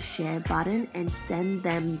hit the share button and send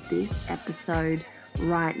them this episode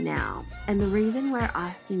right now. And the reason we're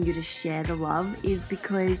asking you to share the love is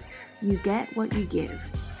because you get what you give.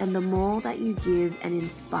 And the more that you give and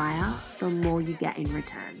inspire, the more you get in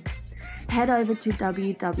return. Head over to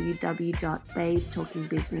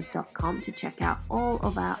www.babestalkingbusiness.com to check out all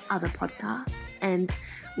of our other podcasts. And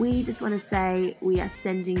we just want to say we are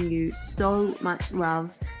sending you so much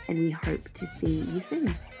love, and we hope to see you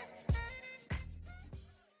soon.